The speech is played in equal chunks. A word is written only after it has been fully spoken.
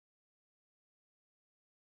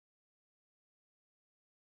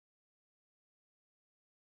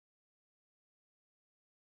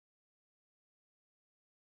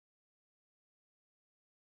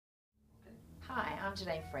I'm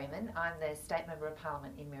Janine Freeman. I'm the State Member of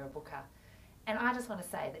Parliament in Mirrabooka. And I just want to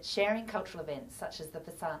say that sharing cultural events such as the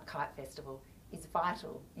Basant Kite Festival is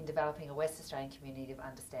vital in developing a West Australian community of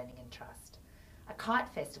understanding and trust. A kite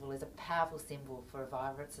festival is a powerful symbol for a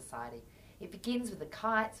vibrant society. It begins with the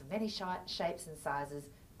kites of many shapes and sizes,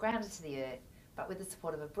 grounded to the earth, but with the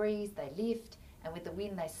support of a breeze they lift, and with the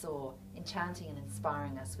wind they soar, enchanting and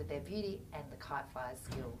inspiring us with their beauty and the kite flyer's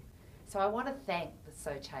skill. So I want to thank the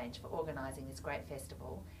SoChange for organising this great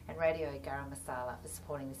festival and Radio Garam Masala for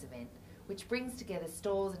supporting this event, which brings together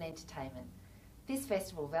stalls and entertainment. This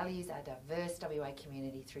festival values our diverse WA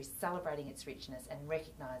community through celebrating its richness and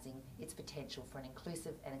recognising its potential for an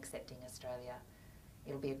inclusive and accepting Australia.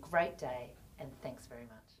 It'll be a great day, and thanks very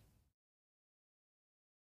much.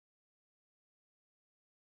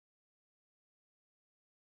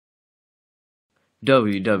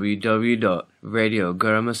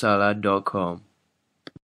 www.radiogaramasala.com